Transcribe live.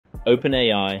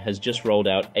OpenAI has just rolled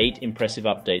out 8 impressive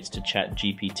updates to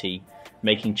ChatGPT,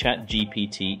 making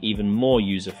ChatGPT even more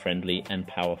user-friendly and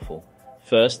powerful.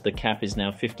 First, the cap is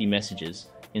now 50 messages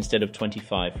instead of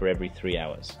 25 for every 3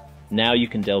 hours. Now you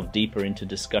can delve deeper into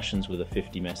discussions with a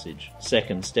 50 message.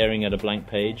 Second, staring at a blank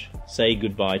page? Say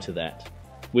goodbye to that.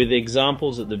 With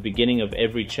examples at the beginning of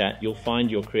every chat, you'll find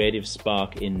your creative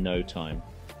spark in no time.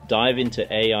 Dive into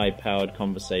AI-powered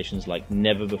conversations like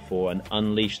never before and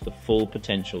unleash the full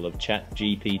potential of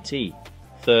ChatGPT.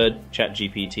 Third,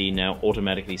 ChatGPT now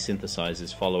automatically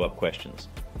synthesizes follow-up questions.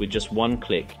 With just one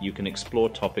click, you can explore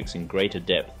topics in greater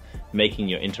depth, making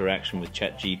your interaction with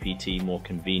ChatGPT more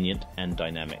convenient and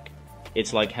dynamic.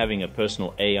 It's like having a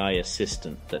personal AI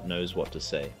assistant that knows what to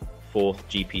say. Fourth,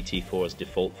 GPT-4 is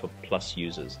default for Plus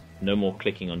users. No more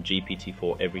clicking on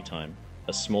GPT-4 every time.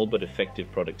 A small but effective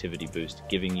productivity boost,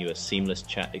 giving you a seamless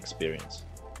chat experience.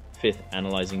 Fifth,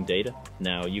 analyzing data.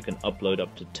 Now you can upload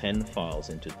up to 10 files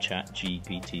into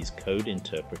ChatGPT's code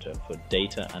interpreter for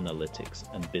data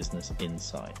analytics and business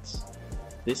insights.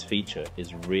 This feature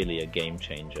is really a game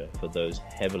changer for those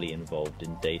heavily involved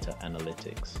in data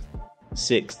analytics.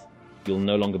 Sixth, you'll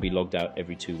no longer be logged out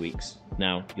every 2 weeks.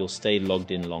 Now you'll stay logged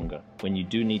in longer. When you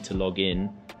do need to log in,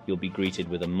 you'll be greeted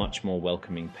with a much more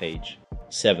welcoming page.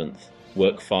 Seventh,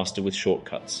 work faster with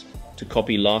shortcuts. To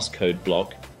copy last code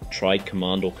block, try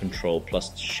Command or Control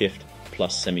plus Shift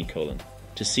plus semicolon.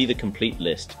 To see the complete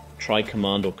list, try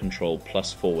Command or Control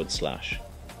plus /.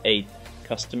 Eighth,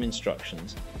 custom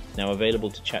instructions. Now available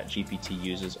to ChatGPT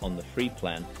users on the free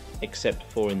plan, except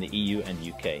for in the EU and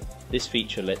UK. This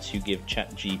feature lets you give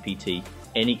ChatGPT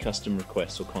any custom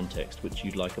requests or context which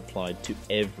you'd like applied to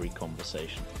every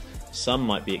conversation. Some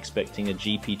might be expecting a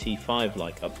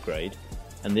GPT-5-like upgrade,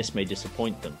 and this may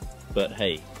disappoint them. But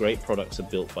hey, great products are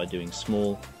built by doing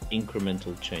small,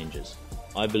 incremental changes.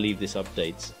 I believe these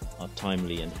updates are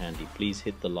timely and handy. Please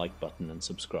hit the like button and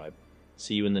subscribe.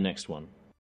 See you in the next one.